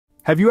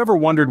Have you ever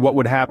wondered what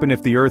would happen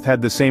if the Earth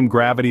had the same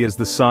gravity as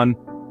the Sun?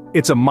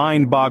 It's a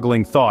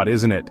mind-boggling thought,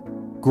 isn't it?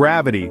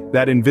 Gravity,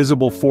 that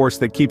invisible force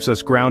that keeps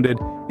us grounded,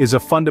 is a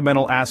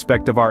fundamental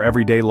aspect of our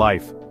everyday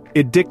life.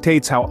 It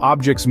dictates how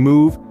objects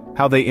move,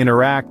 how they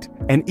interact,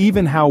 and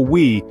even how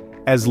we,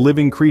 as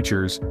living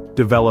creatures,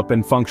 develop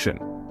and function.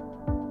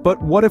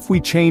 But what if we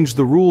change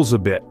the rules a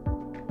bit?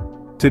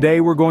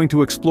 Today we're going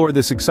to explore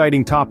this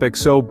exciting topic,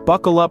 so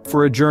buckle up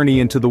for a journey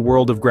into the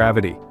world of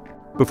gravity.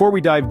 Before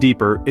we dive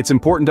deeper, it's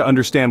important to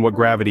understand what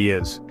gravity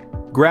is.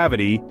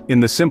 Gravity, in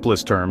the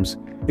simplest terms,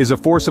 is a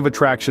force of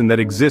attraction that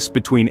exists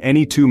between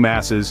any two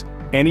masses,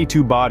 any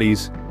two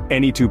bodies,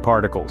 any two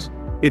particles.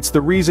 It's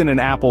the reason an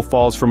apple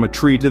falls from a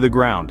tree to the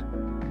ground.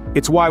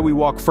 It's why we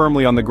walk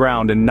firmly on the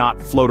ground and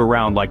not float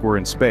around like we're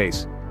in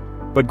space.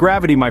 But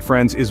gravity, my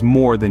friends, is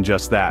more than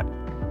just that.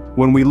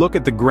 When we look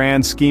at the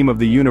grand scheme of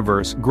the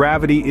universe,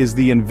 gravity is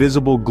the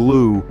invisible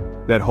glue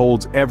that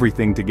holds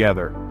everything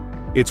together.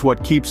 It's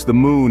what keeps the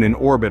moon in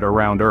orbit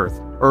around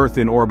Earth, Earth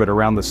in orbit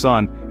around the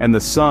sun, and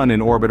the sun in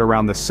orbit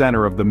around the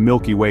center of the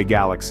Milky Way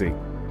galaxy.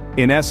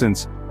 In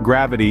essence,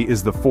 gravity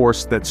is the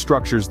force that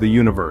structures the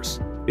universe.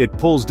 It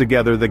pulls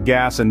together the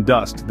gas and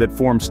dust that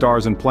form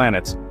stars and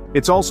planets.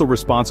 It's also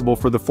responsible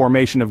for the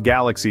formation of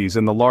galaxies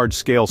and the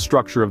large-scale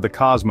structure of the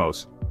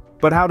cosmos.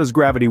 But how does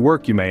gravity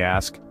work, you may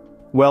ask?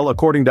 Well,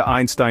 according to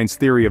Einstein's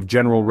theory of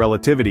general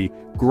relativity,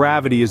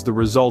 gravity is the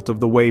result of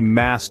the way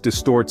mass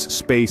distorts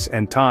space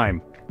and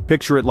time.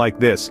 Picture it like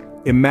this.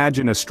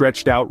 Imagine a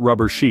stretched-out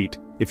rubber sheet.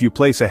 If you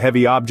place a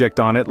heavy object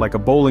on it like a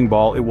bowling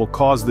ball, it will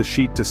cause the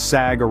sheet to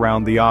sag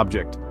around the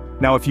object.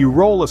 Now if you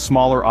roll a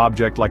smaller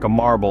object like a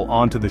marble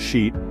onto the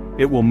sheet,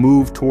 it will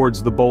move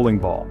towards the bowling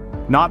ball.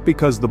 Not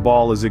because the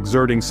ball is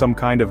exerting some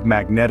kind of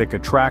magnetic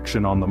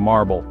attraction on the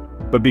marble,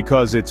 but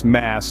because its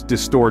mass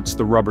distorts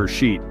the rubber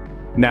sheet.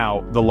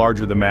 Now, the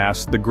larger the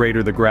mass, the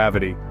greater the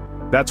gravity.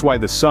 That's why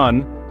the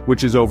Sun,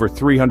 which is over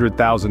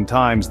 300,000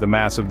 times the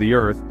mass of the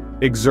Earth,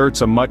 exerts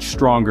a much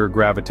stronger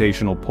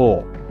gravitational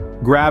pull.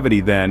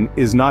 Gravity, then,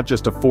 is not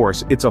just a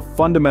force, it's a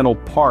fundamental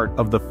part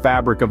of the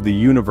fabric of the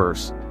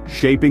universe,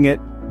 shaping it,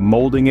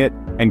 molding it,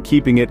 and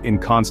keeping it in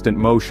constant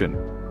motion.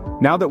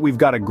 Now that we've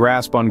got a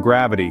grasp on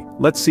gravity,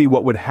 let's see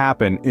what would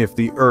happen if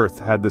the Earth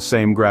had the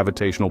same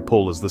gravitational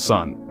pull as the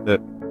Sun.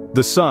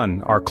 The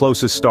Sun, our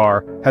closest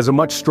star, has a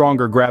much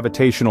stronger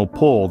gravitational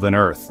pull than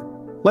Earth.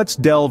 Let's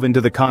delve into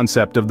the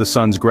concept of the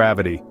Sun's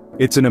gravity.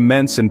 It's an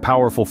immense and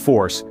powerful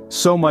force,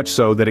 so much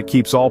so that it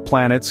keeps all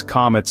planets,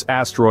 comets,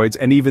 asteroids,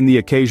 and even the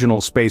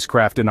occasional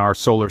spacecraft in our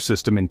solar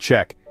system in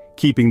check,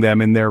 keeping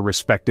them in their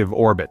respective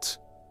orbits.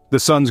 The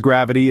Sun's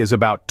gravity is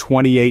about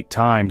 28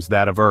 times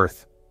that of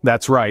Earth.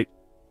 That's right.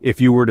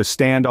 If you were to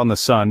stand on the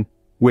Sun,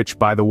 which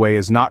by the way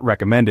is not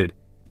recommended,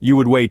 you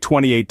would weigh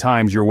 28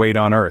 times your weight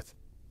on Earth.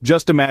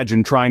 Just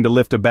imagine trying to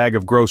lift a bag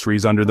of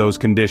groceries under those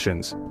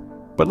conditions.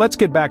 But let's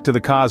get back to the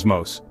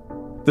cosmos.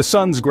 The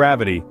Sun's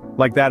gravity,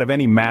 like that of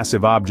any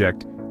massive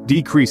object,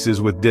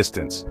 decreases with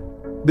distance.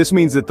 This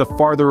means that the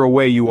farther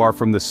away you are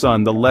from the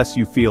Sun, the less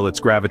you feel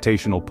its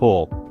gravitational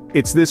pull.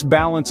 It's this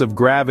balance of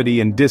gravity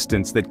and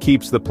distance that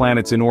keeps the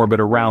planets in orbit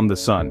around the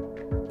Sun.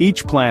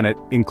 Each planet,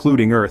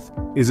 including Earth,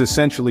 is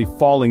essentially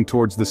falling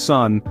towards the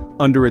Sun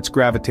under its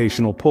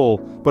gravitational pull,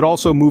 but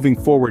also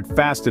moving forward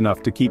fast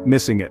enough to keep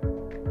missing it.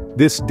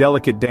 This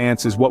delicate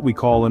dance is what we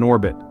call an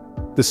orbit.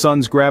 The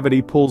Sun's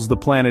gravity pulls the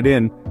planet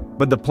in,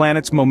 but the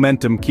planet's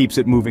momentum keeps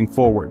it moving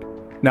forward.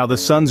 Now the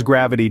Sun's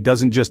gravity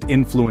doesn't just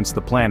influence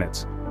the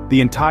planets.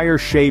 The entire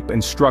shape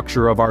and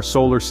structure of our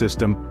solar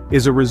system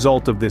is a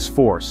result of this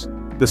force.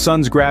 The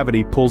Sun's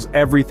gravity pulls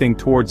everything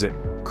towards it,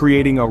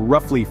 creating a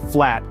roughly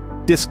flat,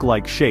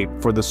 disc-like shape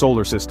for the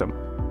solar system.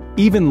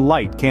 Even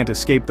light can't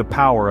escape the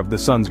power of the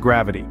Sun's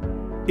gravity.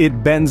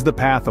 It bends the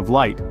path of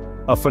light,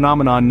 a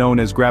phenomenon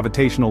known as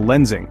gravitational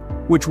lensing,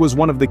 which was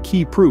one of the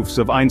key proofs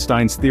of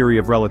Einstein's theory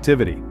of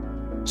relativity.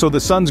 So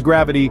the Sun's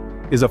gravity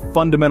is a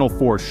fundamental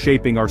force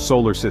shaping our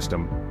solar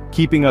system,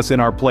 keeping us in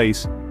our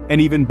place, and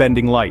even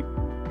bending light.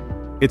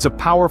 It's a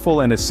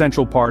powerful and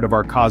essential part of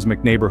our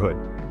cosmic neighborhood.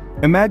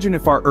 Imagine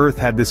if our Earth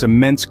had this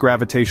immense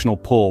gravitational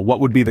pull, what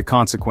would be the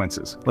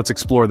consequences? Let's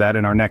explore that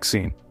in our next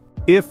scene.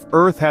 If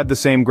Earth had the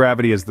same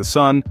gravity as the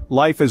Sun,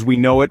 life as we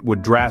know it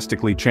would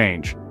drastically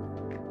change.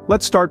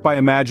 Let's start by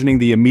imagining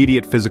the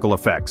immediate physical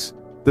effects.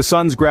 The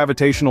Sun's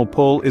gravitational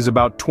pull is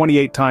about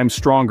 28 times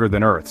stronger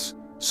than Earth's.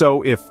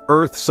 So if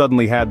Earth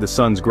suddenly had the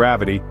Sun's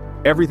gravity,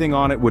 everything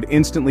on it would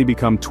instantly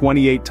become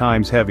 28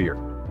 times heavier.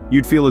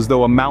 You'd feel as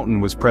though a mountain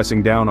was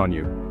pressing down on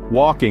you.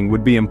 Walking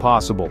would be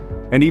impossible,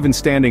 and even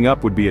standing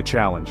up would be a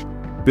challenge.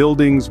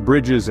 Buildings,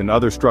 bridges, and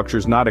other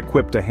structures not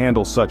equipped to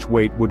handle such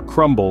weight would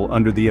crumble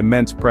under the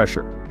immense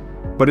pressure.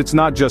 But it's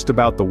not just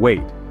about the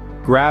weight.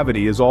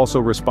 Gravity is also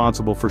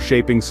responsible for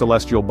shaping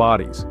celestial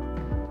bodies.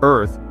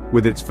 Earth,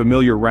 with its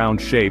familiar round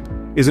shape,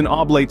 is an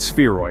oblate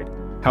spheroid.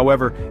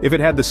 However, if it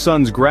had the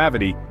Sun's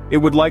gravity, it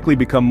would likely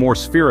become more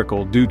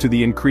spherical due to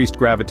the increased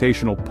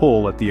gravitational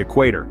pull at the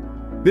equator.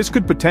 This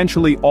could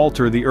potentially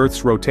alter the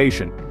Earth's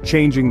rotation,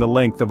 changing the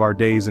length of our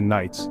days and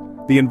nights.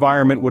 The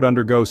environment would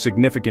undergo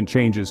significant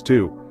changes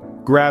too.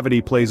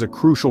 gravity plays a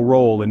crucial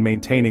role in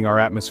maintaining our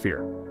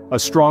atmosphere. A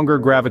stronger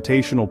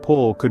gravitational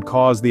pull could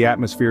cause the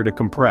atmosphere to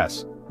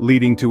compress,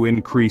 leading to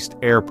increased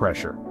air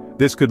pressure.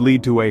 This could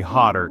lead to a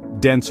hotter,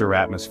 denser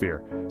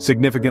atmosphere,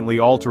 significantly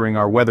altering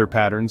our weather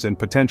patterns and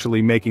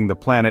potentially making the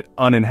planet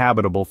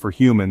uninhabitable for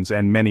humans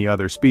and many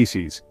other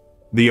species.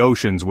 The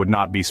oceans would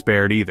not be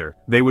spared either.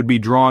 They would be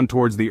drawn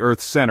towards the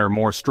Earth's center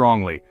more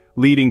strongly,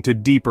 leading to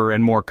deeper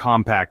and more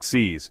compact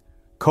seas.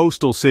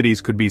 Coastal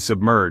cities could be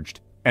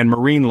submerged, and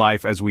marine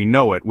life as we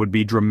know it would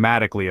be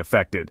dramatically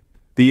affected.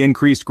 The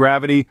increased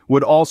gravity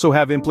would also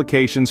have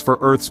implications for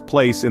Earth's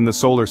place in the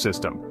solar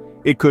system.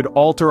 It could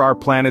alter our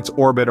planet's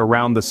orbit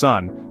around the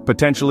sun,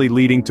 potentially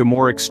leading to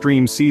more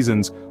extreme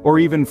seasons or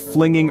even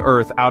flinging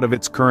Earth out of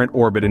its current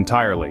orbit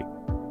entirely.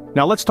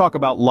 Now let's talk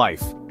about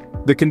life.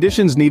 The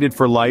conditions needed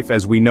for life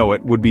as we know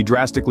it would be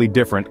drastically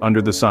different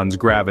under the sun's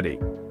gravity.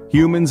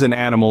 Humans and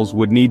animals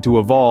would need to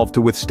evolve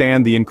to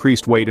withstand the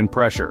increased weight and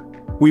pressure.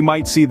 We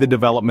might see the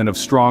development of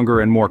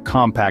stronger and more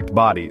compact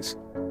bodies.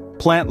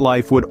 Plant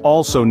life would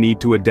also need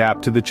to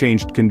adapt to the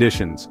changed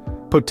conditions,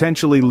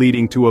 potentially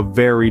leading to a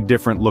very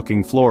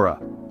different-looking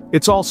flora.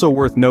 It's also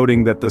worth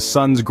noting that the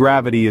sun's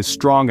gravity is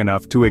strong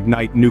enough to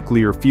ignite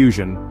nuclear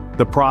fusion,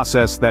 the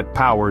process that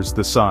powers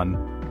the sun.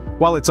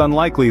 While it's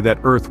unlikely that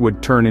Earth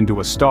would turn into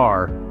a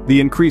star, the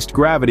increased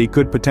gravity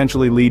could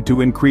potentially lead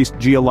to increased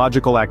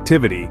geological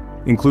activity,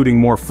 including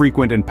more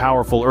frequent and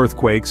powerful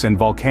earthquakes and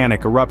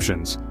volcanic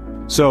eruptions.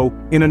 So,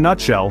 in a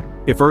nutshell,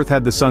 if Earth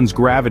had the sun's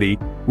gravity,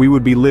 we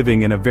would be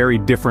living in a very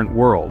different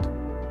world.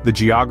 The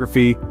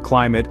geography,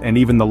 climate, and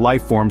even the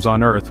life forms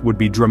on Earth would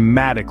be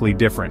dramatically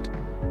different.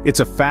 It's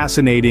a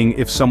fascinating,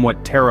 if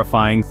somewhat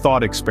terrifying,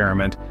 thought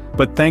experiment,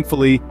 but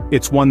thankfully,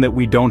 it's one that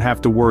we don't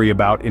have to worry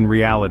about in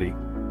reality.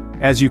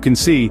 As you can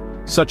see,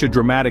 such a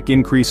dramatic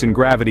increase in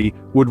gravity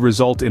would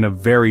result in a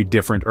very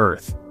different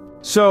Earth.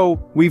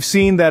 So, we've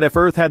seen that if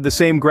Earth had the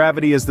same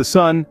gravity as the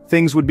sun,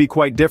 things would be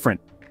quite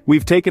different.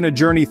 We've taken a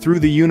journey through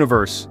the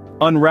universe,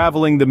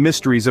 unraveling the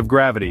mysteries of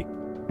gravity.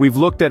 We've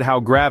looked at how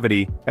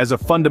gravity, as a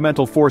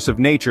fundamental force of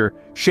nature,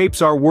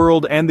 shapes our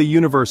world and the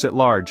universe at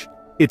large.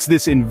 It's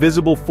this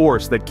invisible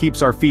force that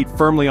keeps our feet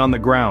firmly on the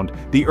ground,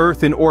 the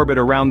Earth in orbit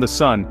around the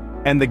sun,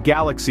 and the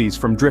galaxies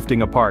from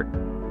drifting apart.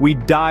 We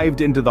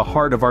dived into the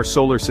heart of our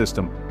solar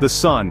system, the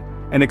sun,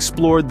 and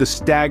explored the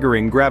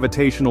staggering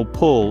gravitational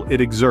pull it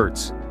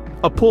exerts.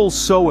 A pull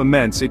so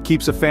immense it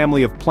keeps a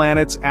family of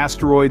planets,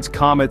 asteroids,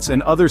 comets,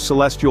 and other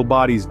celestial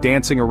bodies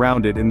dancing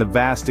around it in the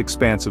vast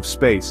expanse of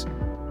space.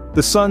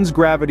 The sun's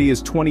gravity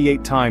is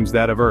 28 times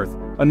that of Earth,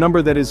 a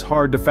number that is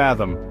hard to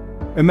fathom.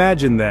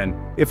 Imagine then,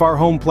 if our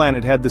home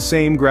planet had the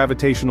same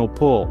gravitational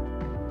pull.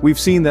 We've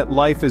seen that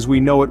life as we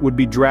know it would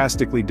be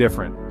drastically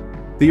different.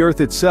 The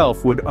Earth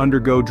itself would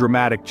undergo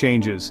dramatic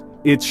changes.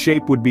 Its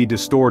shape would be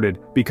distorted,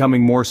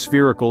 becoming more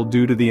spherical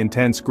due to the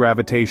intense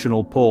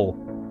gravitational pull.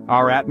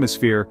 Our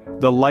atmosphere,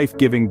 the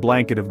life-giving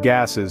blanket of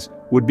gases,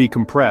 would be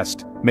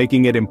compressed,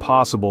 making it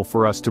impossible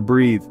for us to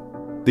breathe.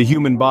 The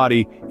human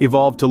body,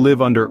 evolved to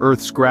live under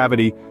Earth's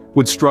gravity,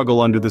 would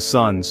struggle under the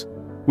sun's.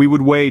 We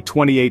would weigh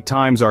 28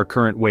 times our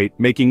current weight,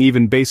 making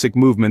even basic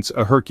movements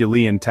a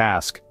Herculean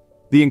task.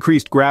 The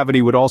increased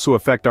gravity would also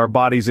affect our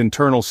body's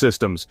internal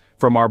systems,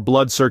 from our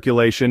blood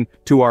circulation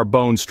to our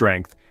bone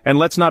strength. And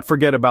let's not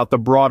forget about the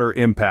broader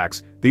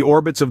impacts. The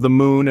orbits of the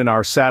moon and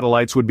our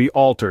satellites would be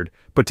altered,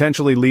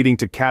 potentially leading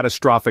to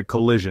catastrophic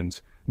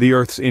collisions. The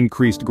Earth's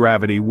increased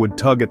gravity would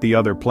tug at the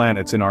other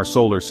planets in our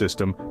solar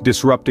system,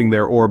 disrupting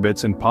their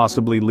orbits and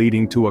possibly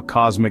leading to a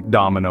cosmic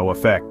domino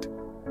effect.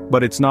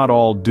 But it's not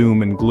all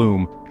doom and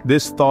gloom.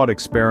 This thought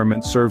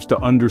experiment serves to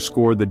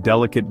underscore the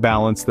delicate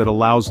balance that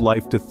allows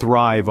life to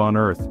thrive on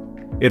Earth.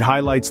 It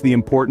highlights the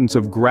importance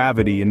of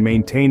gravity in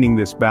maintaining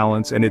this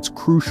balance and its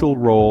crucial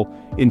role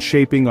in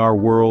shaping our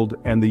world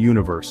and the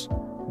universe.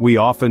 We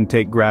often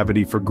take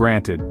gravity for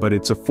granted, but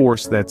it's a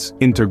force that's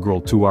integral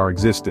to our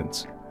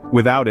existence.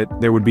 Without it,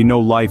 there would be no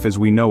life as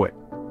we know it.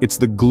 It's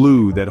the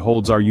glue that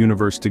holds our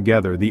universe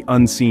together, the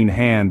unseen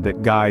hand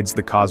that guides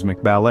the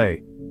cosmic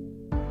ballet.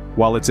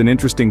 While it's an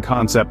interesting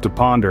concept to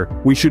ponder,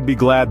 we should be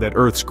glad that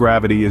Earth's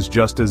gravity is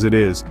just as it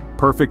is,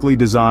 perfectly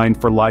designed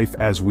for life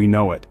as we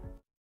know it.